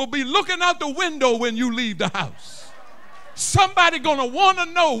neighbors will be looking out the window when you leave the house. Somebody gonna want to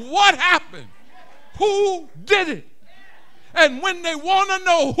know what happened. Who did it? And when they want to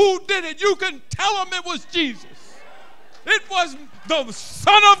know who did it, you can tell them it was Jesus. It was the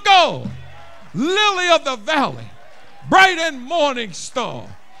Son of God, Lily of the Valley, bright and morning star.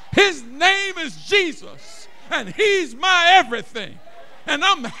 His name is Jesus, and he's my everything. And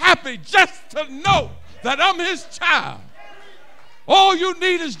I'm happy just to know that I'm his child. All you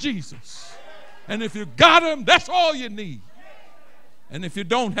need is Jesus. And if you got him, that's all you need. And if you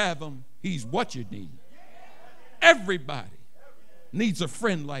don't have him, he's what you need. Everybody needs a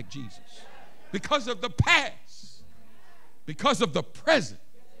friend like Jesus because of the past, because of the present,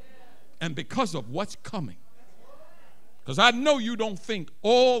 and because of what's coming. Because I know you don't think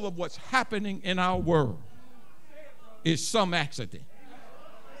all of what's happening in our world is some accident.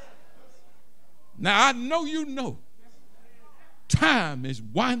 Now, I know you know time is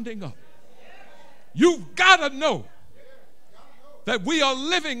winding up. You've got to know that we are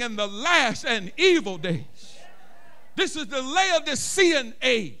living in the last and evil days. This is the Laodicean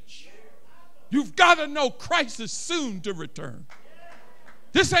age. You've got to know Christ is soon to return.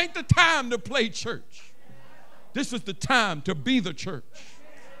 This ain't the time to play church. This is the time to be the church.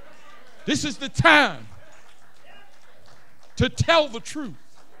 This is the time to tell the truth,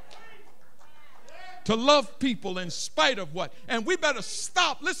 to love people in spite of what. And we better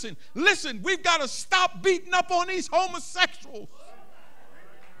stop. Listen, we've got to stop beating up on these homosexuals.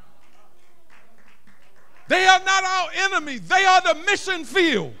 They are not our enemy. They are the mission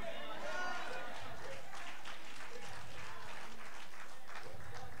field.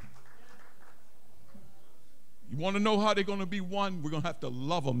 You want to know how they're going to be one? We're going to have to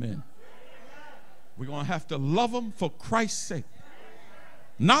love them in. We're going to have to love them for Christ's sake.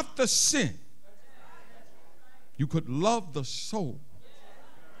 Not the sin. You could love the soul.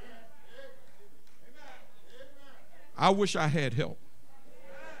 I wish I had help.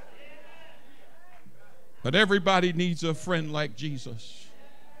 But everybody needs a friend like Jesus,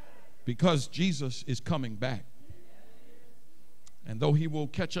 because Jesus is coming back. And though he will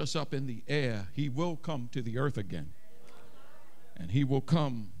catch us up in the air, he will come to the earth again. And he will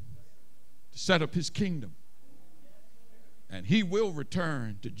come to set up his kingdom. And he will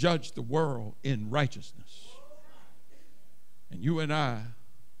return to judge the world in righteousness. And you and I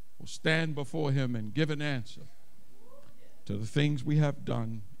will stand before him and give an answer to the things we have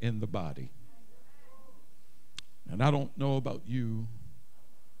done in the body. And I don't know about you,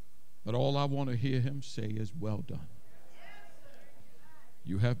 but all I want to hear him say is, well done.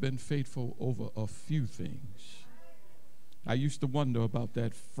 You have been faithful over a few things. I used to wonder about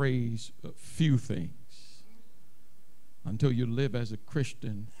that phrase, few things, until you live as a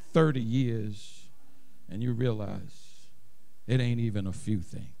Christian 30 years and you realize it ain't even a few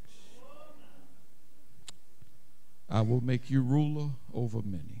things. I will make you ruler over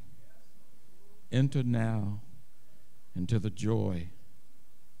many. Enter now into the joy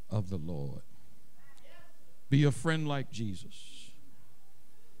of the Lord. Be a friend like Jesus.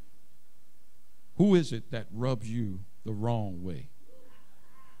 Who is it that rubs you the wrong way?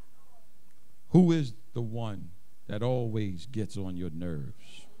 Who is the one that always gets on your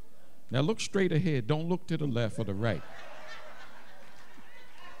nerves? Now look straight ahead. Don't look to the left or the right.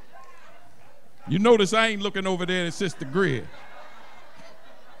 You notice I ain't looking over there at Sister Greer.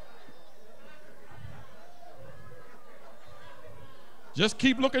 Just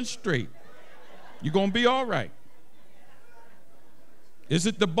keep looking straight. You're going to be all right. Is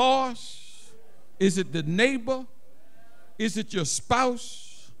it the boss? Is it the neighbor? Is it your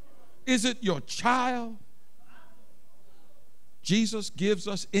spouse? Is it your child? Jesus gives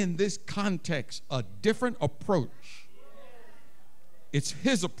us in this context a different approach. It's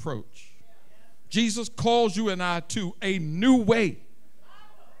his approach. Jesus calls you and I to a new way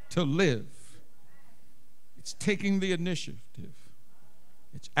to live. It's taking the initiative.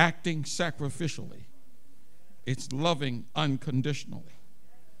 It's acting sacrificially. It's loving unconditionally.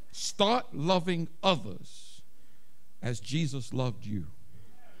 Start loving others as Jesus loved you.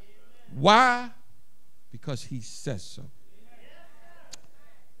 Why? Because he says so.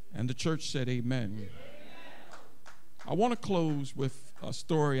 And the church said amen. I want to close with a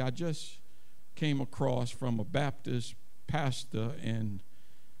story I just came across from a Baptist pastor in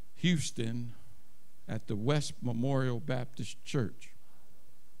Houston at the West Memorial Baptist Church.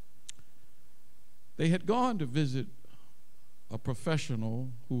 They had gone to visit a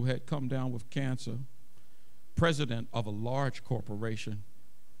professional who had come down with cancer, president of a large corporation.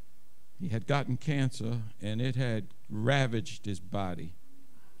 He had gotten cancer and it had ravaged his body.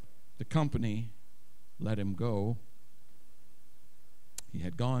 The company let him go. He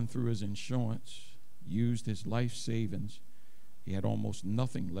had gone through his insurance, used his life savings. He had almost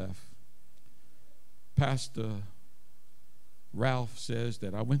nothing left. Pastor Ralph says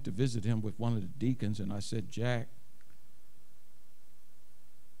that I went to visit him with one of the deacons and I said, Jack,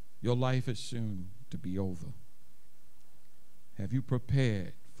 your life is soon to be over. Have you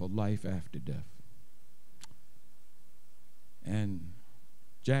prepared for life after death? And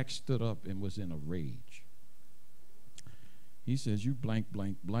Jack stood up and was in a rage. He says, you blank,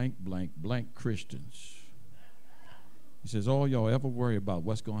 blank, blank, blank, blank Christians. He says, all y'all ever worry about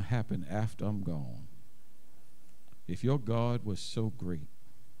what's going to happen after I'm gone. If your God was so great,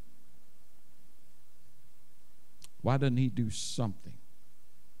 why doesn't he do something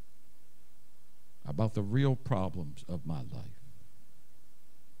about the real problems of my life?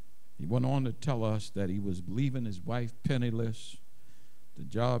 He went on to tell us that he was leaving his wife penniless. The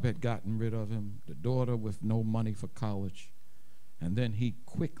job had gotten rid of him, the daughter with no money for college. And then he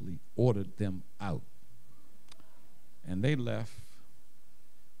quickly ordered them out. And they left.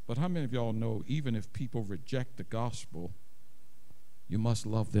 But how many of y'all know, even if people reject the gospel, you must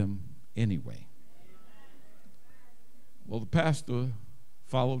love them anyway? Well, the pastor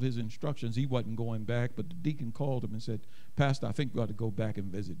followed his instructions. He wasn't going back, but the deacon called him and said, Pastor, I think we ought to go back and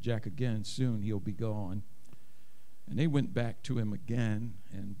visit Jack again. Soon he'll be gone. And they went back to him again,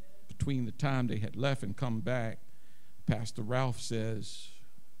 and between the time they had left and come back, Pastor Ralph says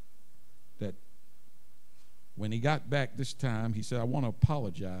that when he got back this time, he said, I want to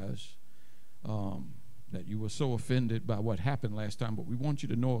apologize that you were so offended by what happened last time, but we want you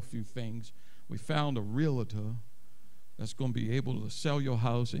to know a few things. We found a realtor that's going to be able to sell your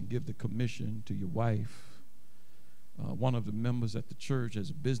house and give the commission to your wife. One of the members at the church, as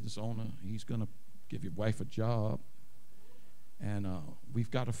a business owner, he's going to give your wife a job. And we've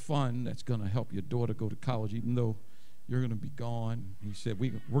got a fund that's going to help your daughter go to college, even though you're going to be gone. He said,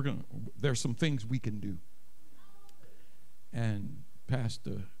 there's some things we can do. And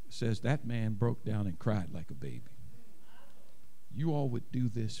Pastor says, that man broke down and cried like a baby. You all would do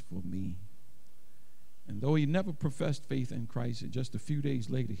this for me. And though he never professed faith in Christ, and just a few days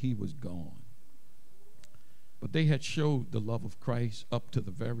later, he was gone. But they had showed the love of Christ up to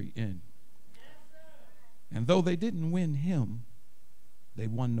the very end. And though they didn't win him, they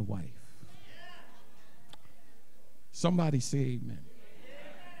won the wife. Somebody say amen.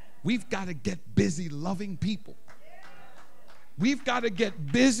 We've got to get busy loving people. We've got to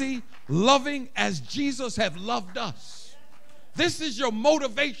get busy loving as Jesus have loved us. This is your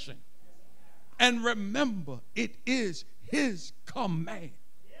motivation. And remember, it is his command.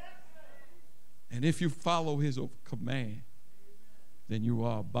 And if you follow his command, then you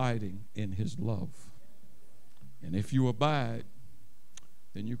are abiding in his love. And if you abide,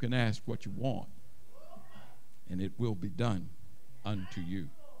 then you can ask what you want, and it will be done unto you.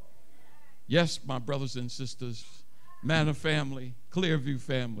 Yes, my brothers and sisters, Manor family, Clearview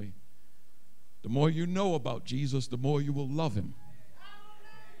family, the more you know about Jesus, the more you will love him.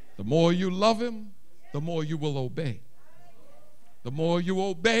 The more you love him, the more you will obey. The more you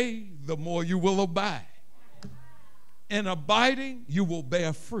obey, the more you will abide. In abiding, you will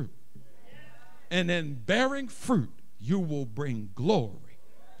bear fruit. And in bearing fruit, you will bring glory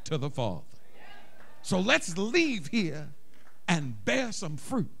to the Father. So let's leave here and bear some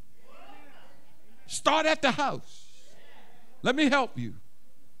fruit. Start at the house. Let me help you.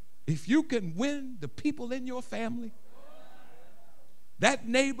 If you can win the people in your family, that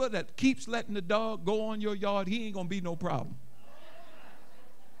neighbor that keeps letting the dog go on your yard, he ain't going to be no problem.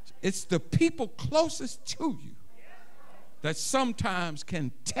 It's the people closest to you that sometimes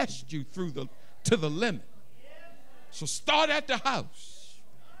can test you to the limit. So start at the house,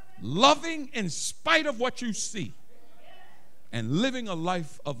 loving in spite of what you see, and living a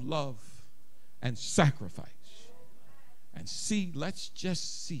life of love and sacrifice. And let's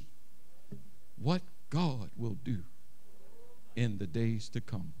just see what God will do in the days to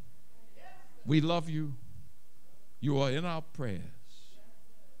come. We love you. You are in our prayers.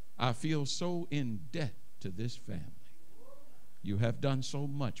 I feel so in debt to this family. You have done so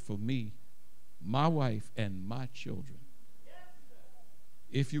much for me, my wife, and my children.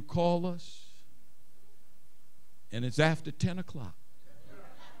 If you call us and it's after 10 o'clock,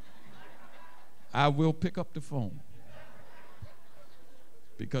 I will pick up the phone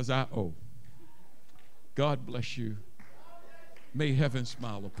because I owe. God bless you. May heaven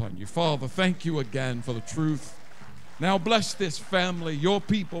smile upon you. Father, thank you again for the truth. Now bless this family, your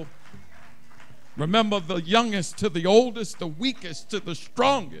people. Remember the youngest to the oldest, the weakest to the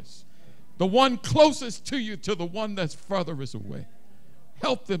strongest, the one closest to you to the one that's furthest away.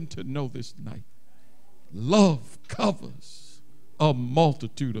 Help them to know this night. Love covers a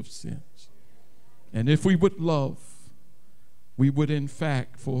multitude of sins. And if we would love, we would in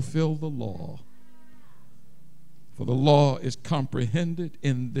fact fulfill the law. For the law is comprehended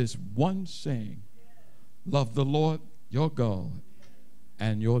in this one saying, love the Lord your God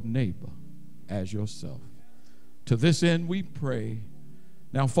and your neighbor as yourself. To this end we pray.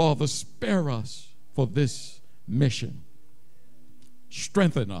 Now, Father, spare us for this mission.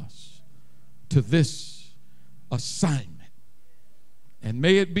 Strengthen us to this assignment. And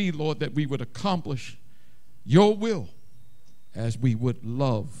may it be, Lord, that we would accomplish your will as we would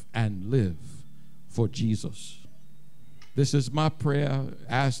love and live for Jesus. This is my prayer,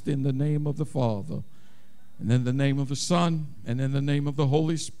 asked in the name of the Father, and in the name of the Son, and in the name of the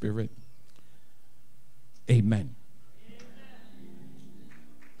Holy Spirit. Amen.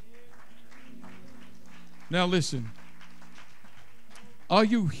 Now listen, are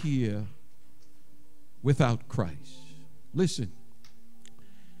you here without Christ? Listen,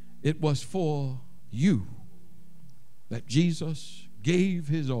 it was for you that Jesus gave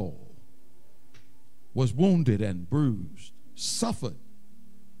his all, was wounded and bruised, suffered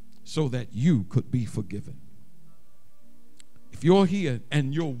so that you could be forgiven. If you're here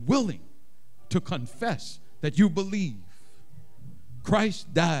and you're willing to confess that you believe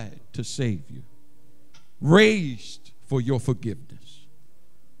Christ died to save you, raised for your forgiveness,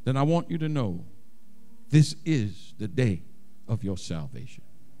 then I want you to know this is the day of your salvation.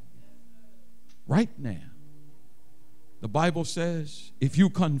 Right now, the Bible says, if you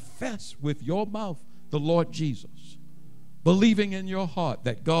confess with your mouth the Lord Jesus, believing in your heart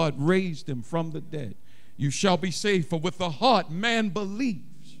that God raised him from the dead, you shall be saved. For with the heart man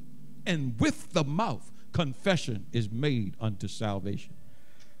believes, and with the mouth confession is made unto salvation.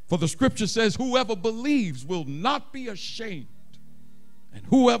 For the scripture says, whoever believes will not be ashamed, and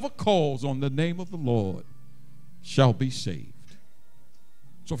whoever calls on the name of the Lord shall be saved.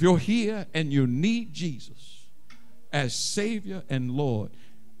 So if you're here and you need Jesus as Savior and Lord,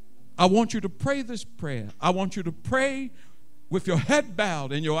 I want you to pray this prayer. I want you to pray with your head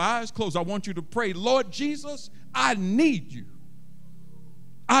bowed and your eyes closed. I want you to pray, Lord Jesus, I need you.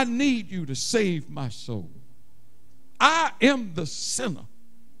 I need you to save my soul. I am the sinner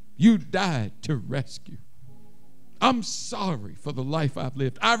you died to rescue. I'm sorry for the life I've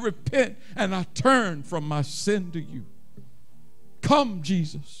lived. I repent and I turn from my sin to you. Come,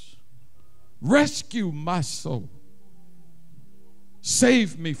 Jesus, rescue my soul.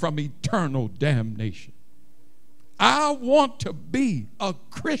 Save me from eternal damnation. I want to be a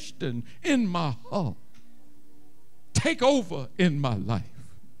Christian in my heart. Take over in my life.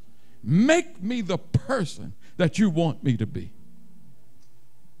 Make me the person that you want me to be.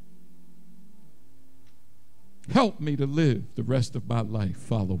 Help me to live the rest of my life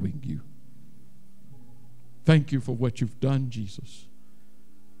following you. Thank you for what you've done, Jesus.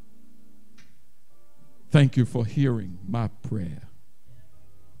 Thank you for hearing my prayer.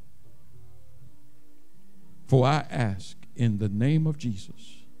 For I ask in the name of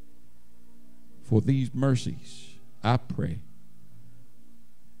Jesus for these mercies, I pray.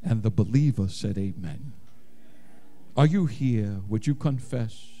 And the believer said amen. Are you here? Would you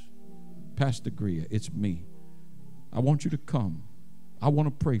confess, Pastor Greer, it's me. I want you to come. I want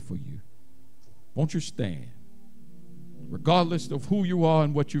to pray for you. Won't you stand? Regardless of who you are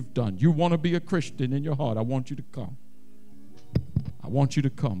and what you've done, you want to be a Christian in your heart, I want you to come. I want you to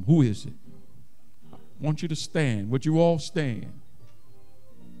come. Who is it? I want you to stand. Would you all stand?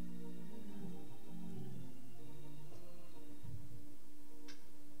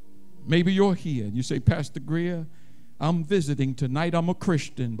 Maybe you're here and you say, Pastor Greer, I'm visiting tonight. I'm a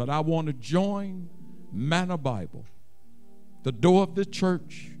Christian, but I want to join Manna Bible. The door of the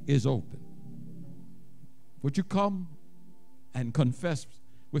church is open. Would you come and confess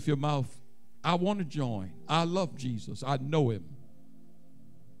with your mouth, I want to join. I love Jesus. I know him.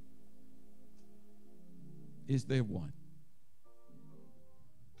 Is there one?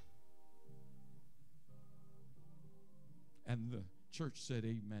 And the church said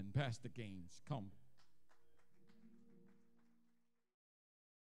amen. Pastor Gaines, come.